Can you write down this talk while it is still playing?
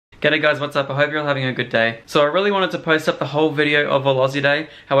G'day guys, what's up? I hope you're all having a good day. So I really wanted to post up the whole video of all Aussie Day.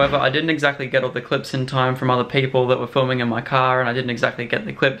 However, I didn't exactly get all the clips in time from other people that were filming in my car, and I didn't exactly get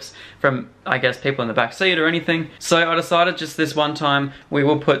the clips from, I guess, people in the back seat or anything. So I decided just this one time we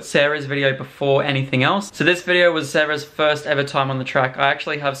will put Sarah's video before anything else. So this video was Sarah's first ever time on the track. I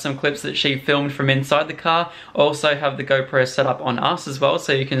actually have some clips that she filmed from inside the car. Also have the GoPro set up on us as well,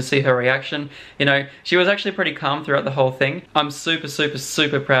 so you can see her reaction. You know, she was actually pretty calm throughout the whole thing. I'm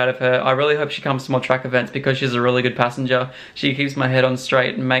super proud of her. I really hope she comes to more track events because she's a really good passenger. She keeps my head on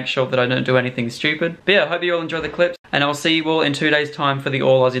straight and makes sure that I don't do anything stupid. But yeah, I hope you all enjoy the clips, and I'll see you all in 2 days time for the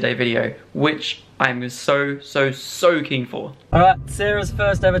All Aussie Day video, which I'm so keen for. Alright, Sarah's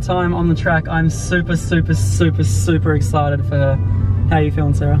first ever time on the track. I'm super excited for her. How are you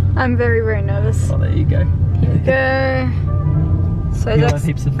feeling, Sarah? I'm very nervous. Oh, there you go. Here we go. So that's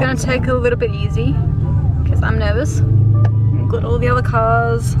gonna take a little bit easy because I'm nervous. We've got all the other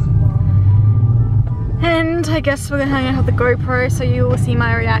cars. And I guess we're gonna have the GoPro so you will see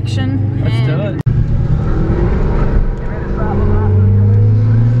my reaction. Let's do it.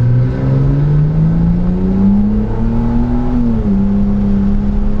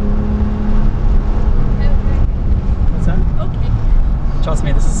 What's that? Okay. Trust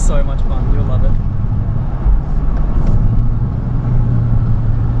me, this is so much fun. You'll love it.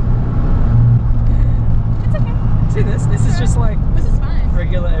 It's okay. See this? This is just like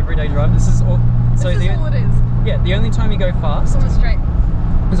regular everyday drive. This is all. So this is all it is. Yeah, the only time you go fast on the straight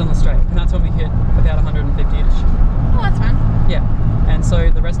is on the straight, and that's when we hit about 150-ish. Oh, that's fine. Yeah, and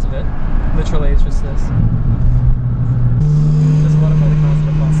so the rest of it, literally, is just this. There's a lot of other cars that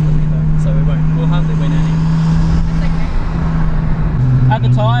are faster than me though, so we'll hardly win any. That's okay. Add the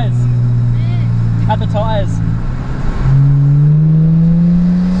tyres. Add the tyres.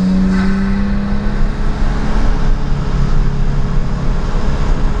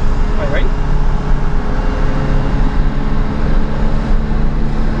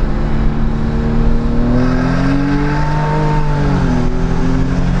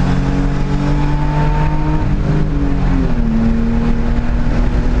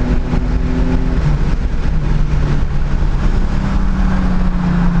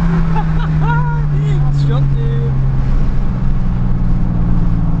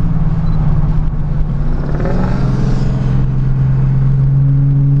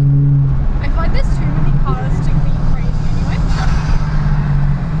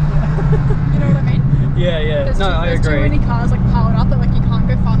 No, I agree. There's too many cars like piled up that like you can't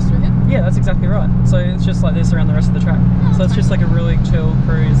go faster with it. Yeah, that's exactly right. So it's just like this around the rest of the track. Oh, so it's just like a really chill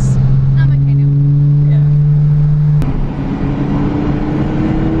cruise. I'm okay now.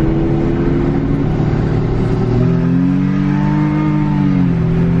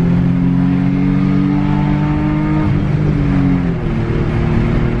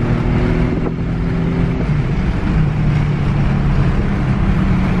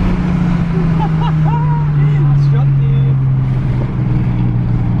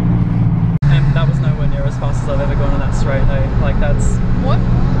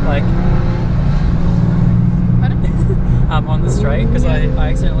 On the straight, because I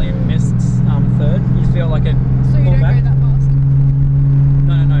accidentally missed third. You feel like a so you don't back. go that fast?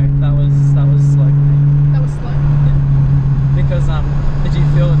 No, that was slow. That was slow? Yeah. Because did you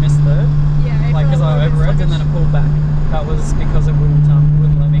feel it missed third? Yeah. Like because I over-revved and then it pulled back. That was because it wouldn't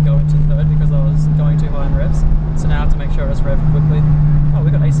let me go into third because I was going too high in revs. So now I have to make sure I just rev quickly. Oh,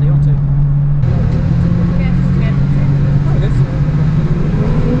 we got AC on too. Yeah. Oh, good.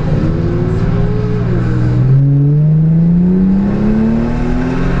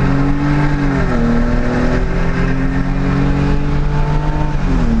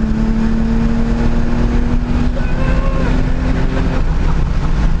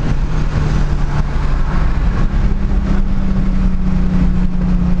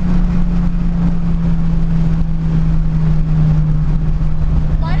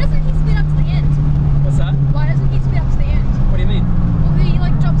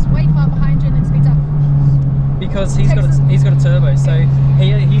 Because he's got a turbo, so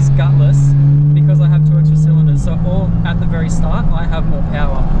he's gutless because I have 2 extra cylinders. So all at the very start, I have more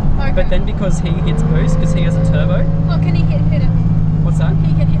power. Okay. But then because he hits boost, because he has a turbo. Oh, can he hit it? What's that?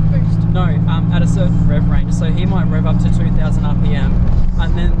 He can hit boost. No, at a certain rev range. So he might rev up to 2,000 RPM,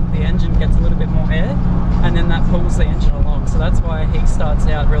 and then the engine gets a little bit more air, and then that pulls the engine along. So that's why he starts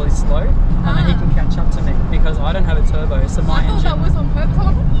out really slow, and then he can catch up to me because I don't have a turbo. So my engine. I thought that was on purpose. I'm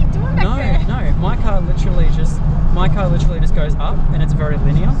like, what are you doing back there? No, my car literally just goes up, and it's very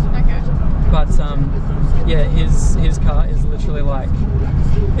linear. Okay. But yeah, his car is literally like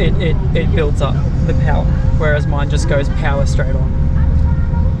it builds up the power, whereas mine just goes power straight on.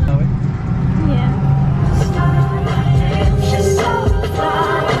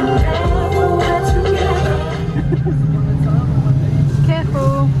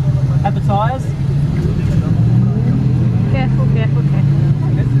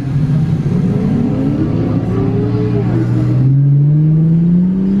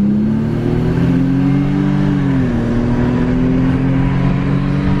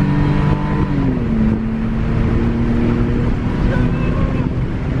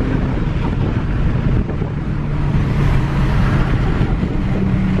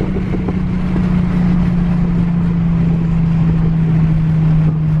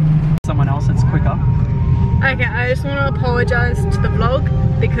 apologise to the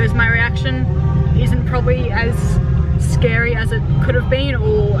vlog because my reaction isn't probably as scary as it could have been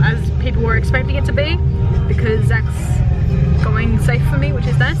or as people were expecting it to be, because Zach's going safe for me, which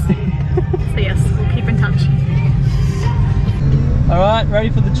is nice. So yes, we'll keep in touch. Alright, ready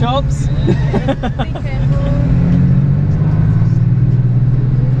for the chops? Be careful.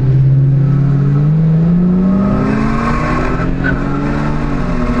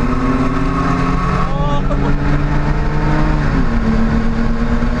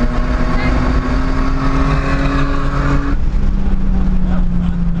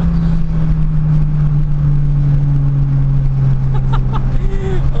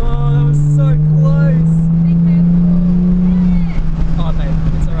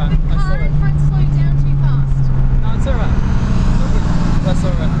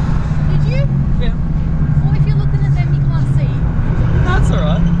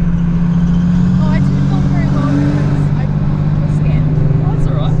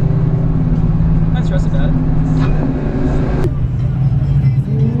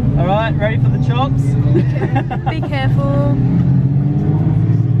 Ready for the chops? Be careful.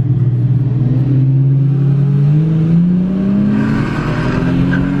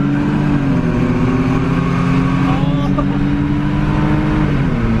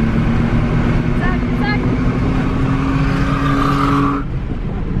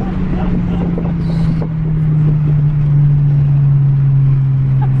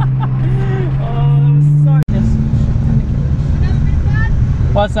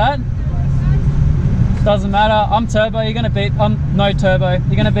 What's that? Doesn't matter. I'm turbo. You're gonna beat. I'm no turbo.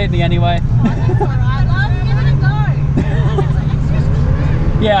 You're gonna beat me anyway. Oh, that's alright, love. Give it a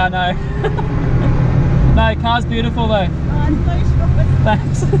go. Yeah, I know. No, car's beautiful though. Oh, I'm so sure.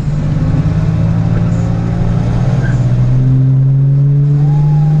 Thanks.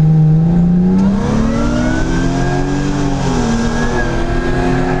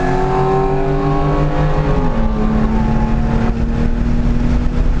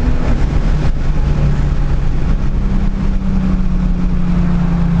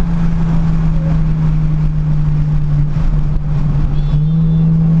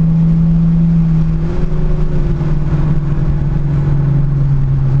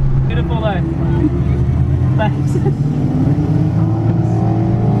 Thanks.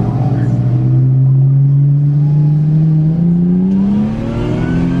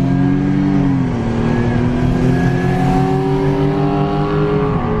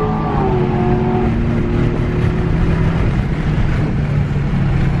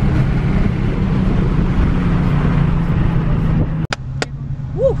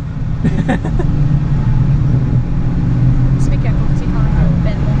 Woo! Just be careful because you can't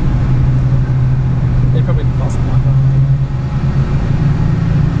bend them. They're probably the fastest one.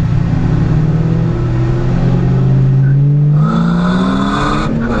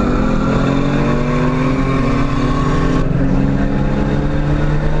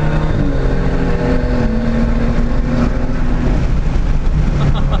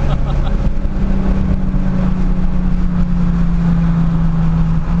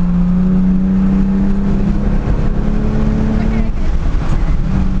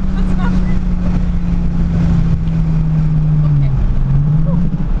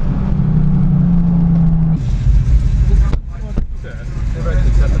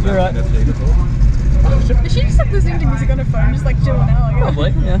 You're right. But she just like listening to music on her phone, just like chilling out. Like,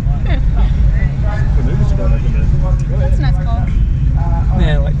 Probably, yeah. That's a nice colour.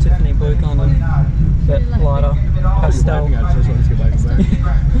 Yeah, like Tiffany blue kind of, bit lighter, pastel.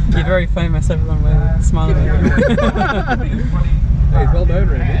 You're very famous, everyone will smile at you. Hey, well known,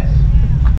 Randy.